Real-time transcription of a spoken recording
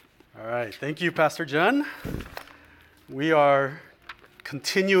All right, thank you, Pastor John. We are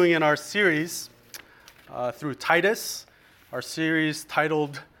continuing in our series through Titus, our series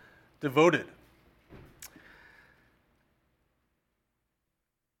titled Devoted.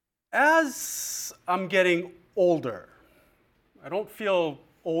 As I'm getting older, I don't feel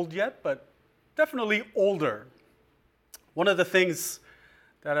old yet, but definitely older. One of the things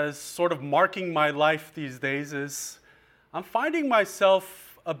that is sort of marking my life these days is I'm finding myself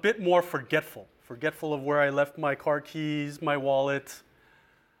a bit more forgetful of where I left my car keys, my wallet,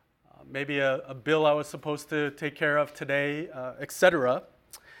 maybe a bill I was supposed to take care of today, etc.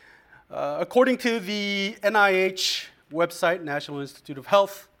 According to the NIH website, National Institute of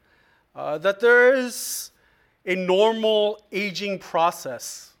Health, that there is a normal aging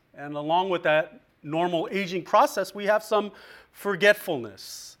process. And along with that normal aging process, we have some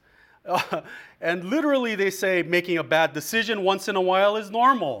forgetfulness. And literally they say making a bad decision once in a while is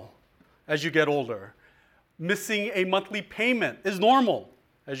normal as you get older. Missing a monthly payment is normal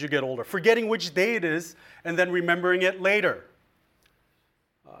as you get older. Forgetting which day it is and then remembering it later.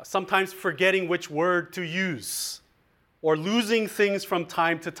 Sometimes forgetting which word to use or losing things from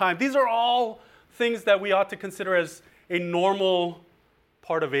time to time. These are all things that we ought to consider as a normal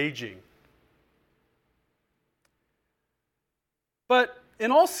part of aging. But in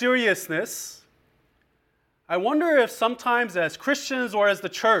all seriousness, I wonder if sometimes as Christians or as the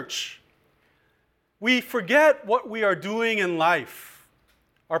church, we forget what we are doing in life,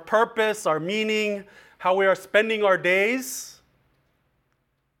 our purpose, our meaning, how we are spending our days,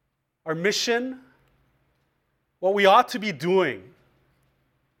 our mission, what we ought to be doing.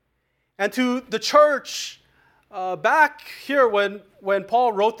 And to the church, back here when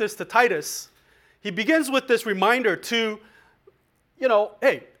Paul wrote this to Titus, he begins with this reminder to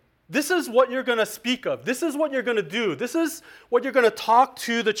hey, this is what you're going to speak of. This is what you're going to do. This is what you're going to talk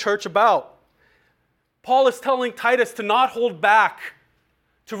to the church about. Paul is telling Titus to not hold back,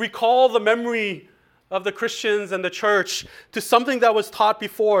 to recall the memory of the Christians and the church to something that was taught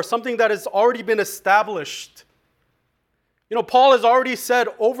before, something that has already been established. Paul has already said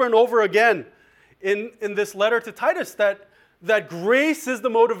over and over again in this letter to Titus that grace is the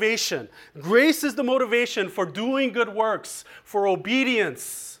motivation. Grace is the motivation for doing good works, for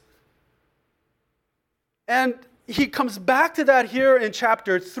obedience. And he comes back to that here in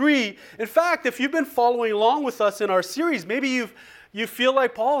chapter 3. In fact, if you've been following along with us in our series, maybe you feel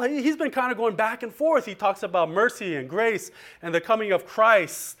like Paul, he's been kind of going back and forth. He talks about mercy and grace and the coming of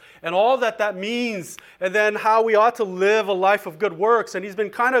Christ and all that means, and then how we ought to live a life of good works. And he's been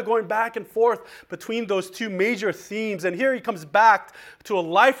kind of going back and forth between those two major themes. And here he comes back to a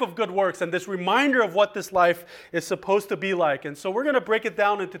life of good works and this reminder of what this life is supposed to be like. And so we're going to break it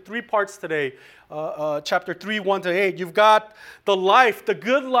down into three parts today, chapter 3, 1 to 8. You've got the life, the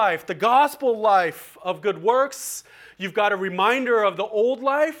good life, the gospel life of good works. You've got a reminder of the old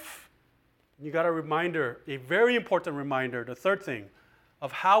life. You got a very important reminder, the third thing,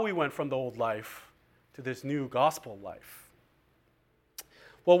 of how we went from the old life to this new gospel life.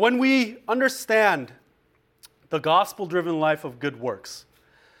 Well, when we understand the gospel-driven life of good works,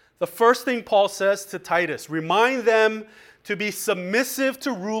 the first thing Paul says to Titus, remind them to be submissive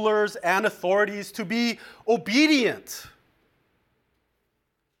to rulers and authorities, to be obedient.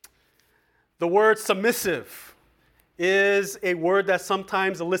 The word submissive is a word that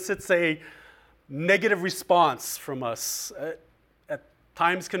sometimes elicits a negative response from us. At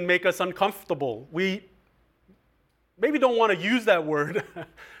times can make us uncomfortable. We maybe don't want to use that word,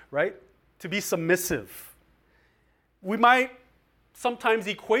 right? To be submissive. We might sometimes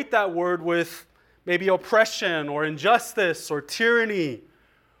equate that word with maybe oppression or injustice or tyranny,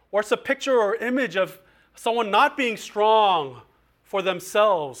 or it's a picture or image of someone not being strong for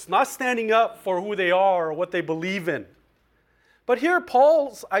themselves, not standing up for who they are or what they believe in. But here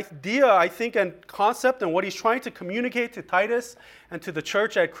Paul's idea, I think, and concept and what he's trying to communicate to Titus and to the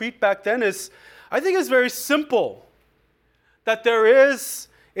church at Crete back then is very simple. That there is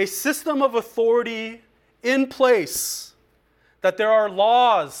a system of authority in place, that there are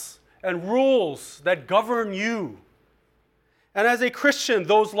laws and rules that govern you. And as a Christian,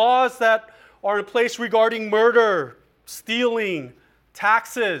 those laws that are in place regarding murder, stealing,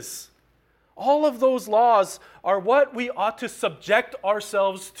 taxes, all of those laws are what we ought to subject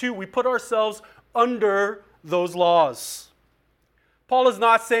ourselves to. We put ourselves under those laws. Paul is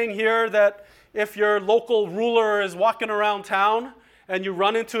not saying here that if your local ruler is walking around town and you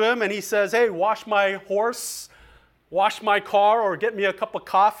run into him and he says, hey, wash my horse, wash my car, or get me a cup of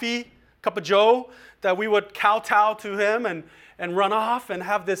coffee, cup of joe, that we would kowtow to him and run off and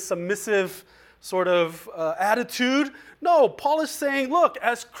have this submissive sort of attitude. No, Paul is saying, look,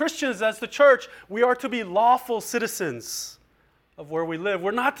 as Christians, as the church, we are to be lawful citizens of where we live.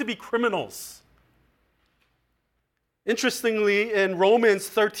 We're not to be criminals. Interestingly, in Romans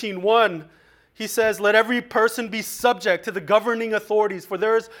 13:1, he says, let every person be subject to the governing authorities, for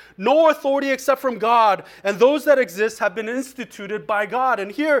there is no authority except from God, and those that exist have been instituted by God.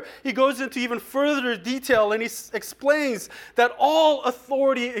 And here he goes into even further detail, and he explains that all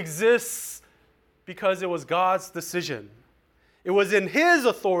authority exists because it was God's decision. It was in his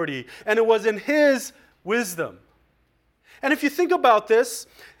authority, and it was in his wisdom. And if you think about this,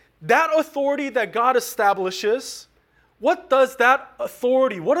 that authority that God establishes, what does that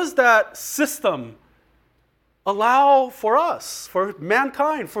authority, what does that system allow for us, for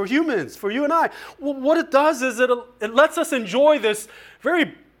mankind, for humans, for you and I? Well, what it does is it lets us enjoy this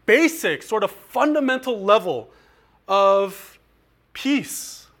very basic, sort of fundamental level of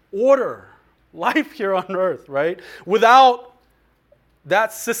peace, order, life here on earth, right? Without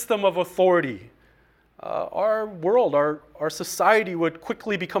that system of authority, our world, our society would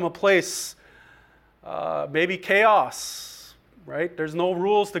quickly become a place maybe chaos, right? There's no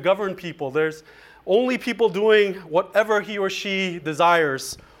rules to govern people. There's only people doing whatever he or she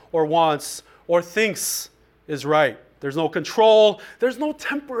desires or wants or thinks is right. There's no control. There's no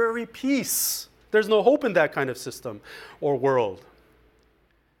temporary peace. There's no hope in that kind of system or world.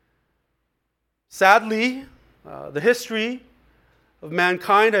 Sadly, the history of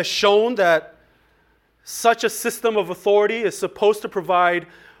mankind has shown that such a system of authority is supposed to provide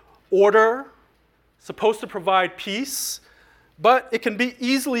order, supposed to provide peace, but it can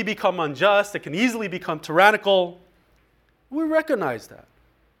easily become unjust. It can easily become tyrannical. We recognize that.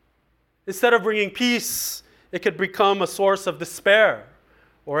 Instead of bringing peace, it could become a source of despair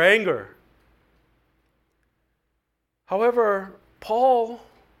or anger. However, Paul,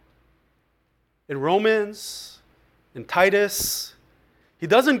 in Romans, in Titus, he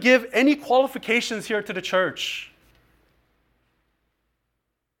doesn't give any qualifications here to the church.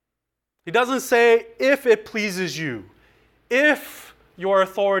 He doesn't say, if it pleases you, if your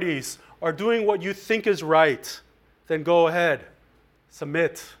authorities are doing what you think is right, then go ahead,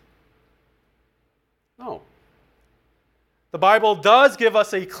 submit. No. The Bible does give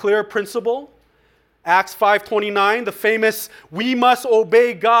us a clear principle. Acts 5:29, the famous, we must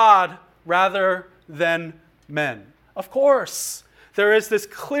obey God rather than men. Of course, there is this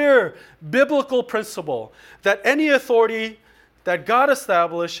clear biblical principle that any authority that God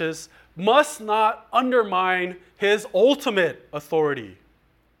establishes must not undermine his ultimate authority.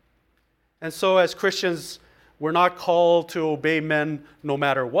 And so as Christians, we're not called to obey men no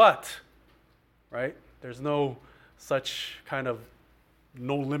matter what, right? There's no such kind of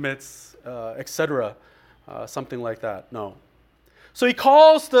no limits, etc., something like that, no. So he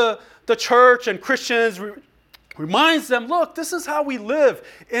calls the church and Christians, reminds them, look, this is how we live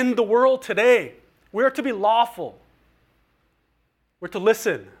in the world today. We are to be lawful. We're to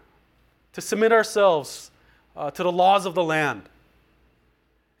listen, to submit ourselves to the laws of the land.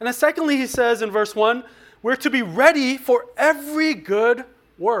 And then secondly, he says in verse 1, we're to be ready for every good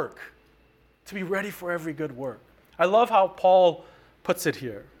work. To be ready for every good work. I love how Paul puts it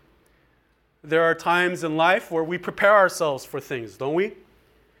here. There are times in life where we prepare ourselves for things, don't we?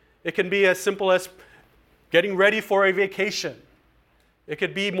 It can be as simple as getting ready for a vacation. It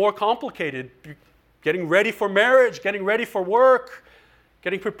could be more complicated, getting ready for marriage, getting ready for work,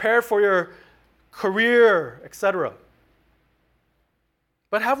 getting prepared for your career, etc.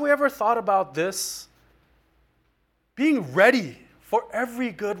 But have we ever thought about this? Being ready for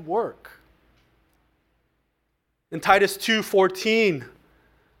every good work. In Titus 2:14,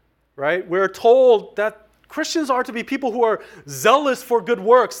 right, we're told that Christians are to be people who are zealous for good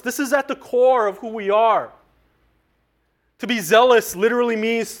works. This is at the core of who we are. To be zealous literally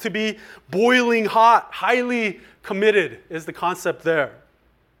means to be boiling hot, highly committed is the concept there.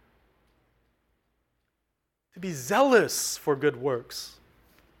 To be zealous for good works.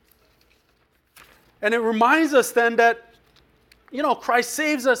 And it reminds us then that, Christ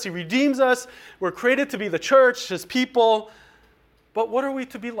saves us, he redeems us, we're created to be the church, his people. But what are we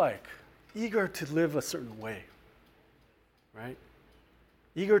to be like? Eager to live a certain way, right?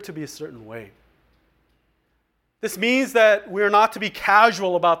 Eager to be a certain way. This means that we're not to be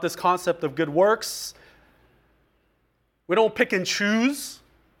casual about this concept of good works. We don't pick and choose.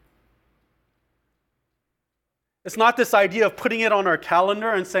 It's not this idea of putting it on our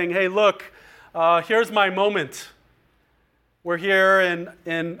calendar and saying, hey, look, here's my moment. We're here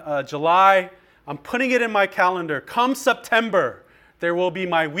in July. I'm putting it in my calendar. Come September, there will be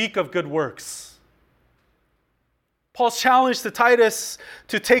my week of good works. Paul's challenge to Titus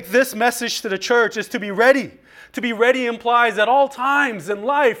to take this message to the church is to be ready. To be ready implies at all times in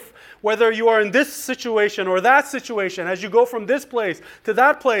life, whether you are in this situation or that situation, as you go from this place to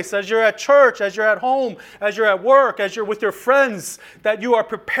that place, as you're at church, as you're at home, as you're at work, as you're with your friends, that you are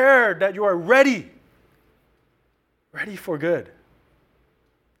prepared, that you are ready. Ready for good.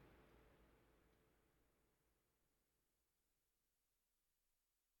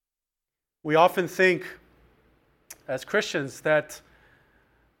 We often think as Christians that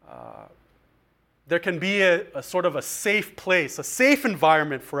there can be a sort of a safe place, a safe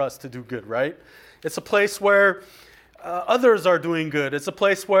environment for us to do good, right? It's a place where others are doing good. It's a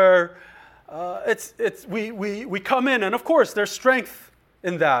place where we come in, and of course there's strength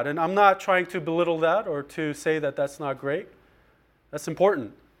in that. And I'm not trying to belittle that or to say that that's not great. That's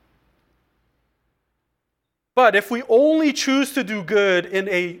important. But if we only choose to do good in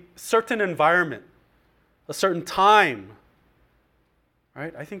a certain environment, a certain time,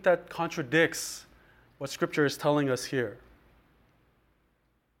 right? I think that contradicts what Scripture is telling us here.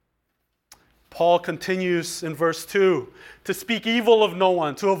 Paul continues in verse 2 to speak evil of no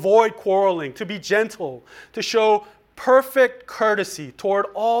one, to avoid quarreling, to be gentle, to show perfect courtesy toward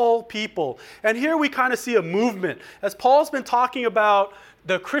all people. And here we kind of see a movement. As Paul's been talking about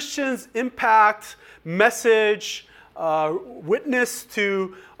the Christian's impact, message, witness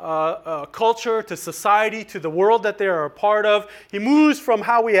to culture, to society, to the world that they are a part of. He moves from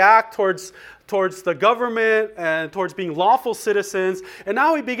how we act towards the government and towards being lawful citizens. And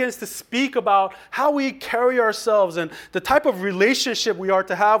now he begins to speak about how we carry ourselves and the type of relationship we are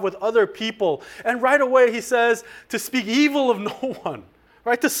to have with other people. And right away he says to speak evil of no one,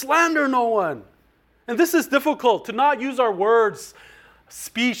 right? To slander no one. And this is difficult, to not use our words,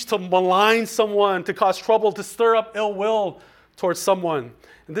 speech to malign someone, to cause trouble, to stir up ill will towards someone.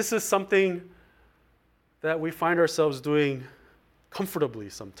 And this is something that we find ourselves doing comfortably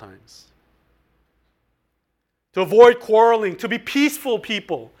sometimes. To avoid quarreling, to be peaceful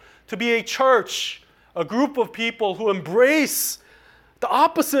people, to be a church, a group of people who embrace the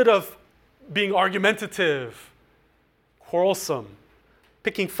opposite of being argumentative, quarrelsome,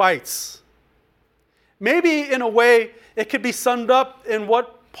 picking fights. Maybe in a way it could be summed up in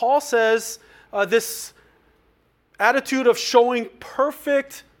what Paul says, this attitude of showing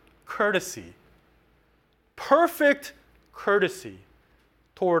perfect courtesy. Perfect courtesy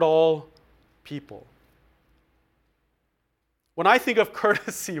toward all people. When I think of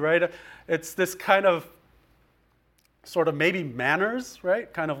courtesy, right, it's this kind of sort of maybe manners,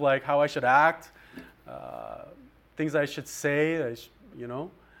 right? Kind of like how I should act, things I should say,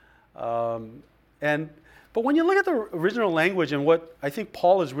 But when you look at the original language and what I think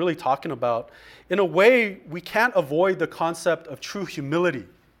Paul is really talking about, in a way, we can't avoid the concept of true humility.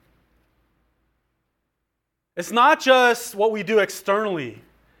 It's not just what we do externally.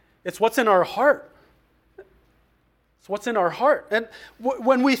 It's what's in our heart. It's what's in our heart. And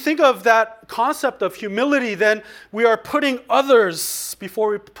when we think of that concept of humility, then we are putting others before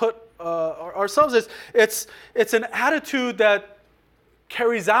we put ourselves. It's an attitude that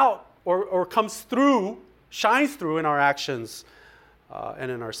carries out or comes through, shines through in our actions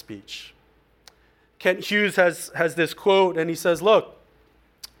and in our speech. Kent Hughes has this quote, and he says, look,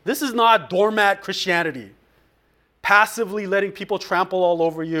 this is not doormat Christianity, passively letting people trample all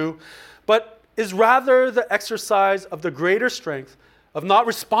over you, but is rather the exercise of the greater strength of not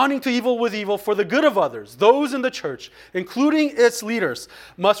responding to evil with evil for the good of others. Those in the church, including its leaders,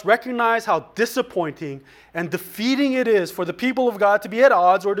 must recognize how disappointing and defeating it is for the people of God to be at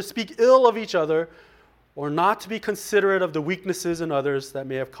odds or to speak ill of each other or not to be considerate of the weaknesses in others that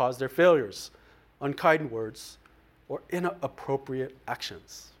may have caused their failures, unkind words, or inappropriate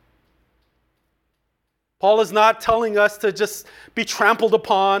actions. Paul is not telling us to just be trampled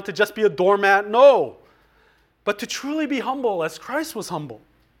upon, to just be a doormat. No. But to truly be humble as Christ was humble.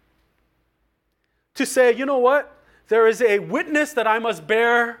 To say, you know what? There is a witness that I must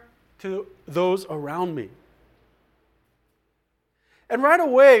bear to those around me. And right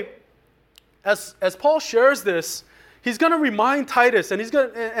away, as Paul shares this, he's going to remind Titus, and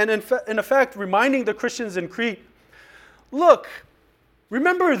in effect, reminding the Christians in Crete, look,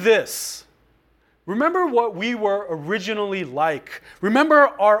 remember this. Remember what we were originally like. Remember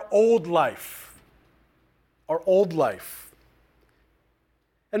our old life. Our old life.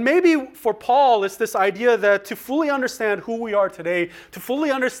 And maybe for Paul, it's this idea that to fully understand who we are today, to fully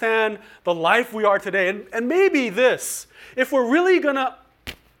understand the life we are today, and maybe this, if we're really going to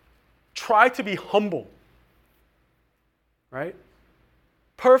try to be humble, right?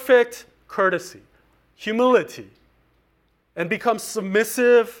 Perfect courtesy, humility, and become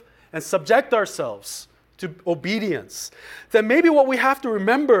submissive and subject ourselves to obedience, then maybe what we have to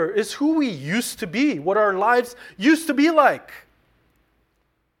remember is who we used to be, what our lives used to be like.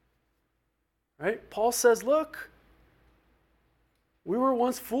 Right? Paul says, look, we were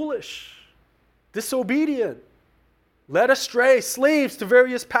once foolish, disobedient, led astray, slaves to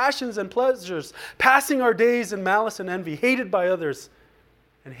various passions and pleasures, passing our days in malice and envy, hated by others,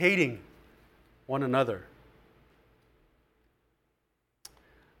 and hating one another.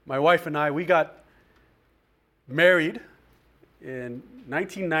 My wife and I, we got married in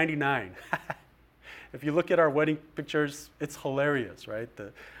 1999. If you look at our wedding pictures, it's hilarious, right?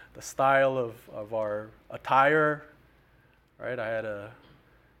 The style of our attire, right? I had an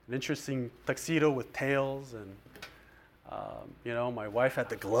interesting tuxedo with tails, and my wife had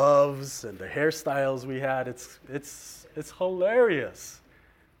the gloves and the hairstyles we had. It's hilarious.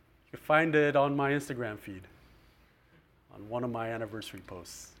 You can find it on my Instagram feed, on one of my anniversary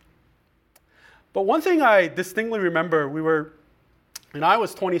posts. But one thing I distinctly remember, I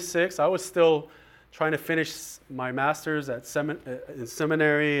was 26. I was still trying to finish my master's in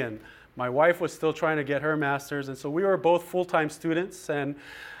seminary, and my wife was still trying to get her master's, and so we were both full-time students. And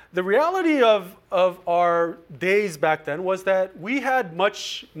the reality of our days back then was that we had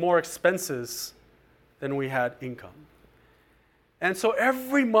much more expenses than we had income. And so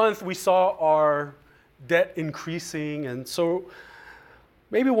every month we saw our debt increasing, and so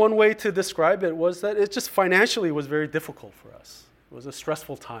maybe one way to describe it was that it just financially was very difficult for us. It was a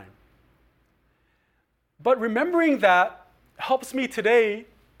stressful time. But remembering that helps me today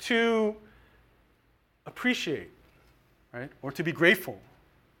to appreciate, right? Or to be grateful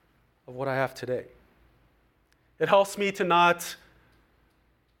of what I have today. It helps me to not,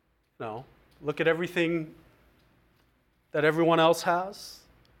 look at everything that everyone else has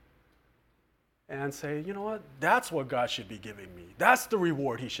and say, you know what, that's what God should be giving me. That's the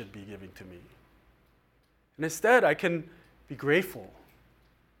reward He should be giving to me. And instead, I can be grateful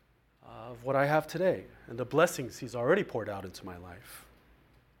of what I have today and the blessings He's already poured out into my life.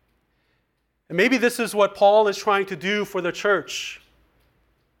 And maybe this is what Paul is trying to do for the church.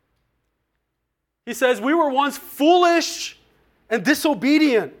 He says, we were once foolish and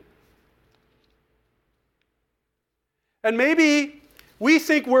disobedient. And maybe we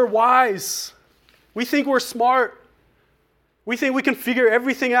think we're wise. We think we're smart. We think we can figure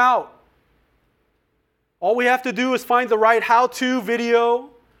everything out. All we have to do is find the right how-to video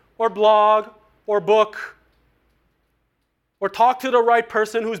or blog or book, or talk to the right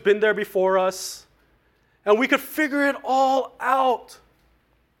person who's been there before us, and we could figure it all out.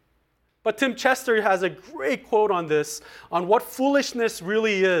 But Tim Chester has a great quote on this, on what foolishness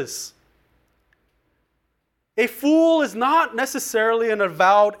really is. A fool is not necessarily an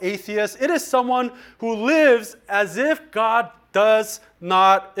avowed atheist. It is someone who lives as if God does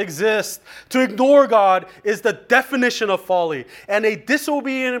not exist. To ignore God is the definition of folly. And a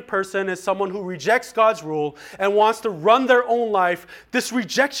disobedient person is someone who rejects God's rule and wants to run their own life. This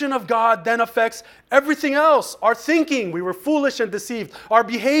rejection of God then affects everything else. Our thinking, we were foolish and deceived. Our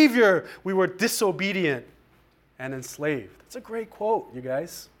behavior, we were disobedient and enslaved. That's a great quote, you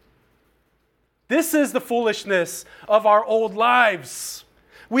guys. This is the foolishness of our old lives.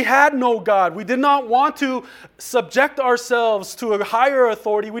 We had no God. We did not want to subject ourselves to a higher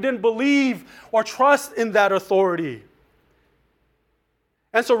authority. We didn't believe or trust in that authority.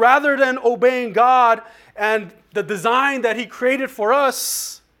 And so rather than obeying God and the design that He created for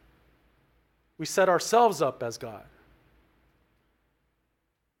us, we set ourselves up as God.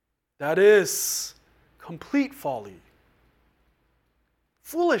 That is complete folly.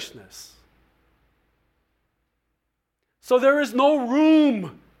 Foolishness. So there is no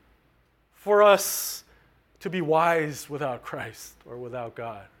room for us to be wise without Christ or without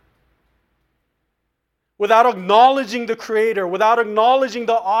God. Without acknowledging the Creator, without acknowledging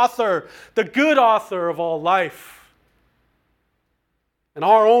the author, the good author of all life, and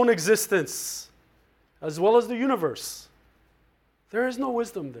our own existence, as well as the universe. There is no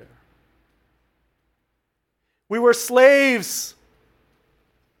wisdom there. We were slaves.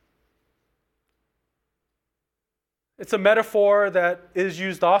 It's a metaphor that is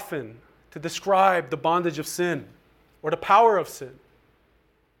used often to describe the bondage of sin or the power of sin.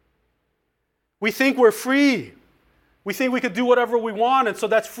 We think we're free. We think we could do whatever we want, and so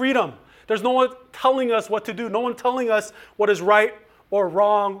that's freedom. There's no one telling us what to do, no one telling us what is right or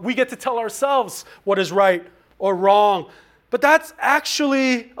wrong. We get to tell ourselves what is right or wrong. But that's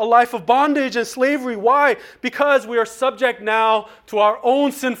actually a life of bondage and slavery. Why? Because we are subject now to our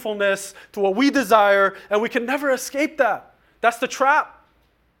own sinfulness, to what we desire, and we can never escape that. That's the trap.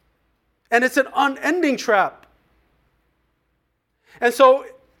 And it's an unending trap. And so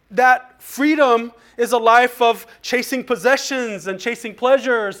that freedom is a life of chasing possessions and chasing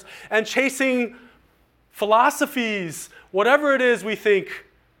pleasures and chasing philosophies, whatever it is we think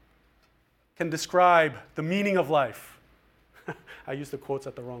can describe the meaning of life. I used the quotes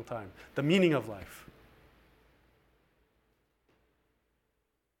at the wrong time. The meaning of life.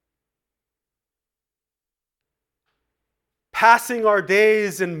 Passing our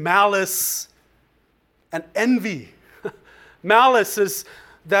days in malice and envy. Malice is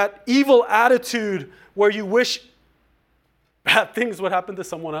that evil attitude where you wish bad things would happen to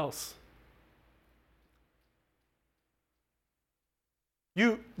someone else.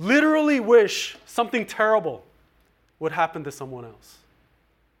 You literally wish something terrible would happen to someone else.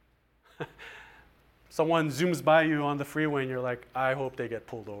 Someone zooms by you on the freeway and you're like, I hope they get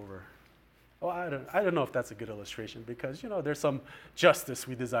pulled over. Oh, I don't know if that's a good illustration because, there's some justice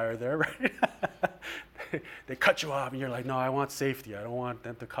we desire there, right? They cut you off and you're like, no, I want safety. I don't want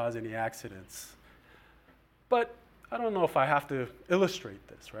them to cause any accidents. But I don't know if I have to illustrate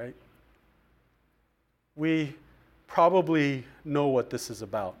this, right? We probably know what this is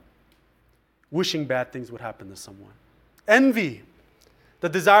about. Wishing bad things would happen to someone. Envy, the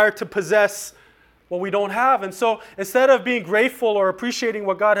desire to possess what we don't have. And so instead of being grateful or appreciating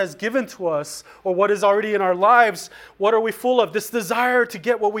what God has given to us or what is already in our lives, what are we full of? This desire to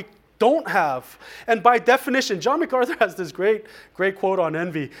get what we don't have. And by definition, John MacArthur has this great quote on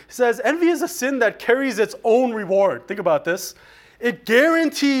envy. He says, envy is a sin that carries its own reward. Think about this. It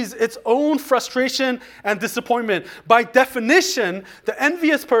guarantees its own frustration and disappointment. By definition, the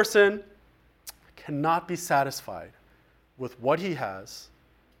envious person cannot be satisfied with what he has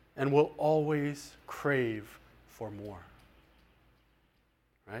and will always crave for more.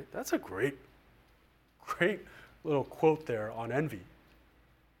 Right? That's a great little quote there on envy.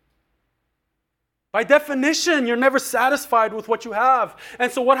 By definition, you're never satisfied with what you have.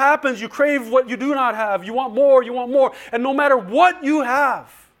 And so what happens? You crave what you do not have. You want more, And no matter what you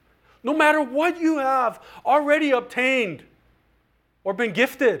have already obtained or been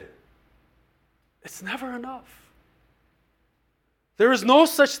gifted, it's never enough. There is no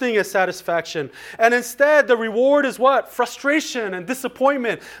such thing as satisfaction. And instead, the reward is what? Frustration and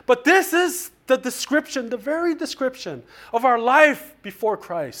disappointment. But this is the description, the very description of our life before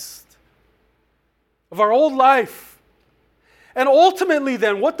Christ. Of our old life. And ultimately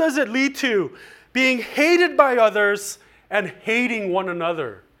then, what does it lead to? Being hated by others and hating one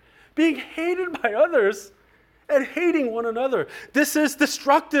another. Being hated by others and hating one another. This is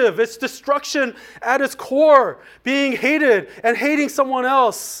destructive. It's destruction at its core. Being hated and hating someone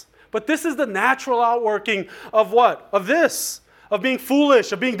else. But this is the natural outworking of what? Of this. Of being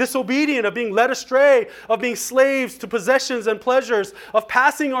foolish, of being disobedient, of being led astray, of being slaves to possessions and pleasures, of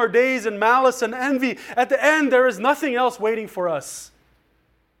passing our days in malice and envy. At the end, there is nothing else waiting for us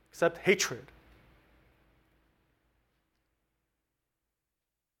except hatred.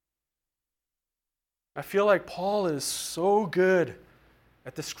 I feel like Paul is so good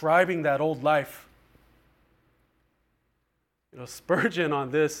at describing that old life. Spurgeon on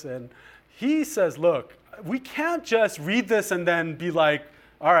this, and he says, look, we can't just read this and then be like,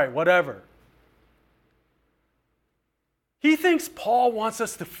 all right, whatever. He thinks Paul wants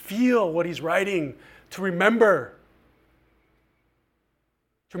us to feel what he's writing, to remember.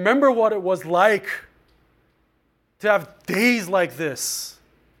 To remember what it was like to have days like this.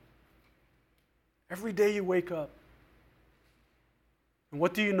 Every day you wake up. And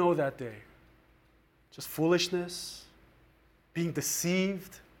what do you know that day? Just foolishness? Being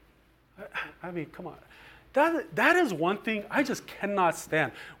deceived? I mean, come on. That is one thing I just cannot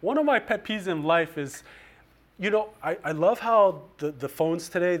stand. One of my pet peeves in life is, I love how the phones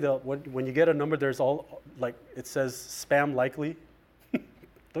today, when you get a number, there's all, like, it says spam likely.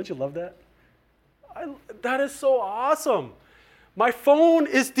 Don't you love that? That is so awesome. My phone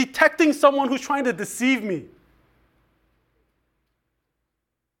is detecting someone who's trying to deceive me.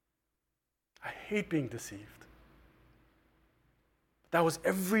 I hate being deceived. That was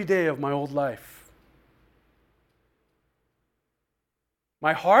every day of my old life.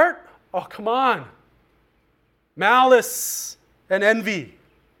 My heart? Oh, come on. Malice and envy.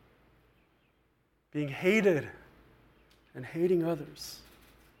 Being hated and hating others.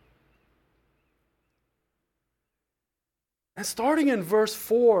 And starting in verse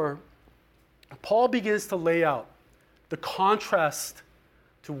 4, Paul begins to lay out the contrast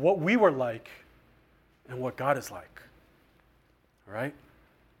to what we were like and what God is like. All right?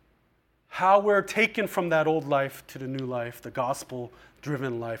 How we're taken from that old life to the new life, the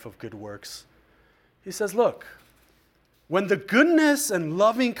gospel-driven life of good works. He says, look, when the goodness and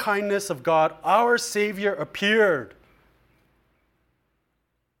loving kindness of God, our Savior, appeared,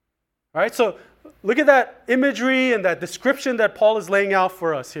 All right, so look at that imagery and that description that Paul is laying out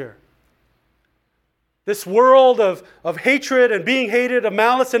for us here. This world of hatred and being hated, of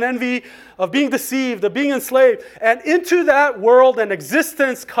malice and envy, of being deceived, of being enslaved. And into that world and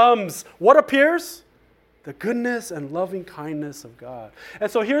existence comes what appears? The goodness and loving kindness of God.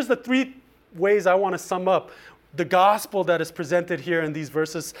 And so here's the three ways I want to sum up the gospel that is presented here in these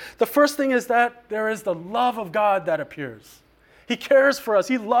verses. The first thing is that there is the love of God that appears. He cares for us.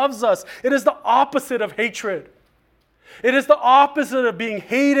 He loves us. It is the opposite of hatred. It is the opposite of being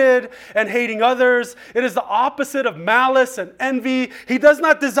hated and hating others. It is the opposite of malice and envy. He does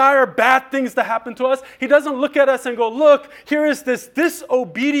not desire bad things to happen to us. He doesn't look at us and go, look, here is this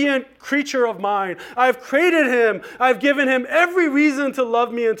disobedient creature of mine. I've created him. I've given him every reason to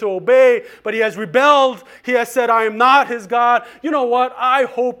love me and to obey, but he has rebelled. He has said, I am not his God. You know what? I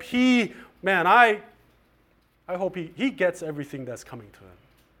hope he gets everything that's coming to him.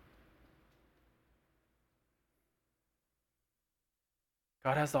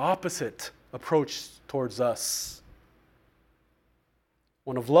 God has the opposite approach towards us.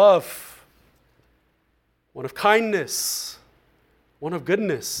 One of love, one of kindness, one of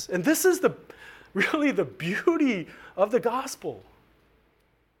goodness. And this is really the beauty of the gospel.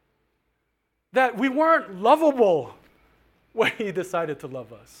 That we weren't lovable when he decided to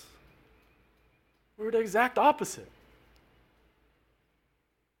love us. We were the exact opposite.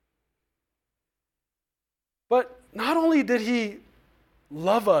 But not only did he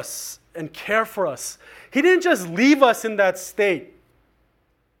love us and care for us, he didn't just leave us in that state.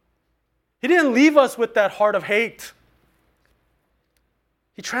 He didn't leave us with that heart of hate.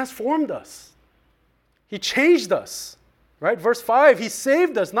 He transformed us. He changed us. Right? Verse 5, he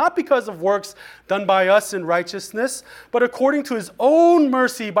saved us, not because of works done by us in righteousness, but according to his own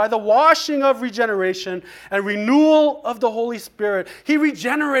mercy, by the washing of regeneration and renewal of the Holy Spirit. He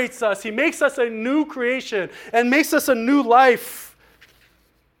regenerates us. He makes us a new creation and makes us a new life.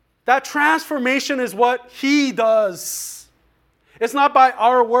 That transformation is what he does. It's not by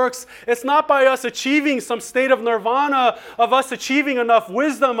our works. It's not by us achieving some state of nirvana, of us achieving enough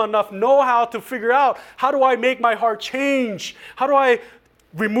wisdom, enough know-how to figure out, how do I make my heart change? How do I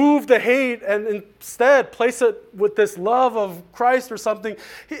remove the hate and instead place it with this love of Christ or something?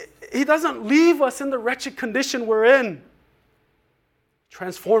 He doesn't leave us in the wretched condition we're in. He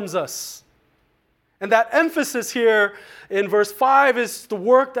transforms us. And that emphasis here in verse 5 is the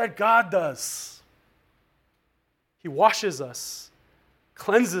work that God does. He washes us,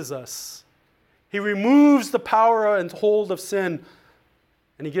 cleanses us. He removes the power and hold of sin,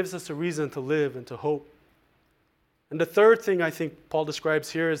 and he gives us a reason to live and to hope. And the third thing I think Paul describes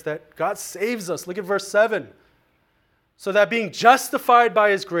here is that God saves us. Look at verse 7. So that being justified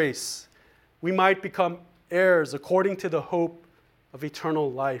by his grace, we might become heirs according to the hope of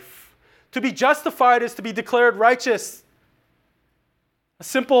eternal life. To be justified is to be declared righteous. A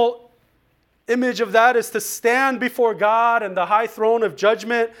simple image of that is to stand before God and the high throne of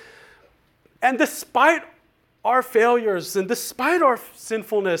judgment. And despite our failures and despite our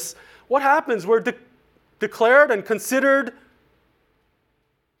sinfulness, what happens? We're declared and considered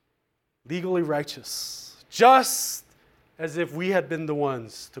legally righteous, just as if we had been the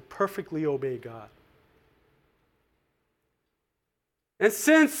ones to perfectly obey God. And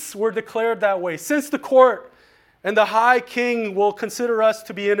since we're declared that way, since the court and the high king will consider us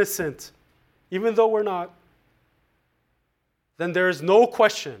to be innocent, even though we're not, then there is no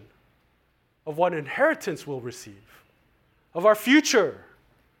question of what inheritance we'll receive, of our future,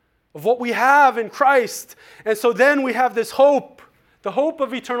 of what we have in Christ. And so then we have this hope, the hope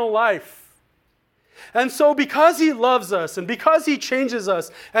of eternal life. And so because he loves us, and because he changes us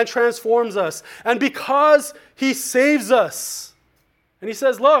and transforms us, and because he saves us, and he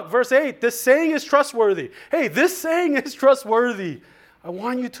says, look, verse 8, this saying is trustworthy. Hey, this saying is trustworthy. I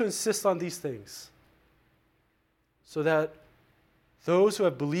want you to insist on these things so that those who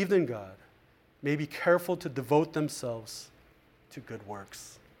have believed in God may be careful to devote themselves to good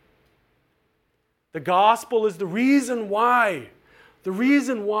works. The gospel is the reason why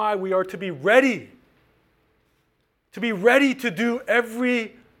we are to be ready to do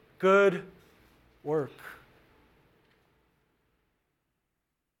every good work,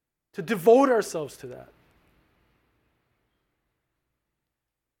 to devote ourselves to that.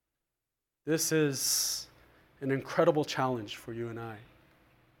 This is an incredible challenge for you and I.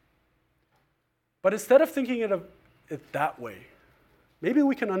 But instead of thinking of it that way, maybe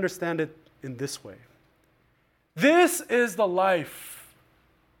we can understand it in this way. This is the life.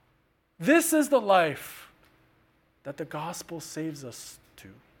 This is the life that the gospel saves us to.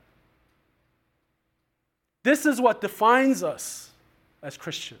 This is what defines us as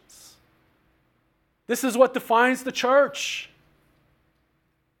Christians. This is what defines the church.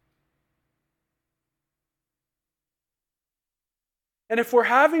 And if we're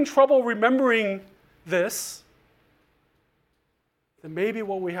having trouble remembering this, then maybe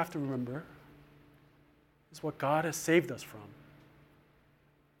what we have to remember is what God has saved us from.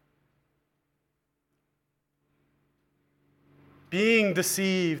 Being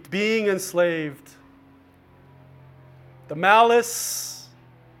deceived, being enslaved, the malice,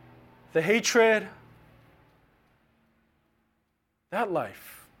 the hatred, that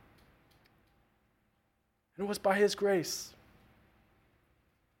life. And it was by His grace.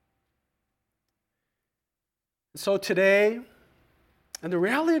 So today, and the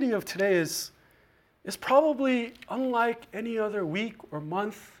reality of today is probably unlike any other week or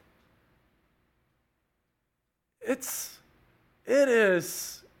month. It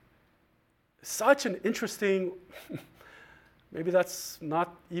is such an interesting, maybe that's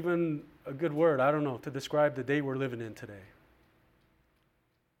not even a good word, I don't know, to describe the day we're living in today.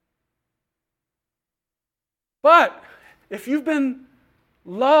 But if you've been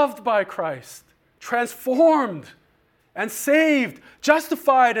loved by Christ, transformed and saved,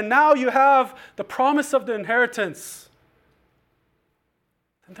 justified, and now you have the promise of the inheritance,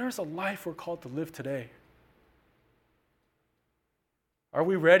 then there's a life we're called to live today. Are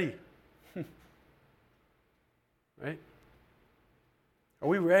we ready? Right? Are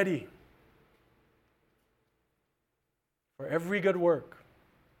we ready for every good work?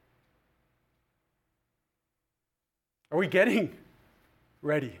 Are we getting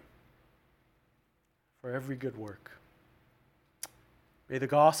ready for every good work? May the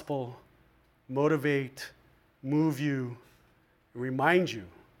gospel motivate, move you, and remind you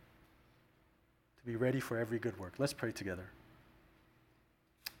to be ready for every good work. Let's pray together.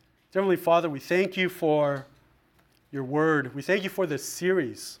 Heavenly Father, we thank you for your word. We thank you for this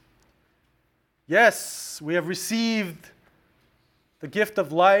series. Yes, we have received the gift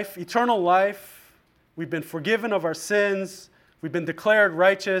of life, eternal life. We've been forgiven of our sins. We've been declared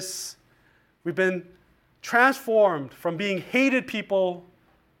righteous. We've been transformed from being hated people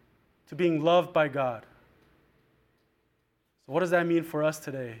to being loved by God. So what does that mean for us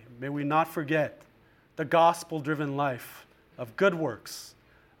today? May we not forget the gospel-driven life of good works,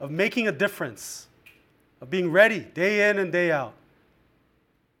 of making a difference, of being ready day in and day out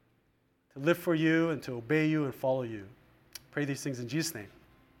to live for you and to obey you and follow you. Pray these things in Jesus' name.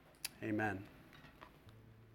 Amen.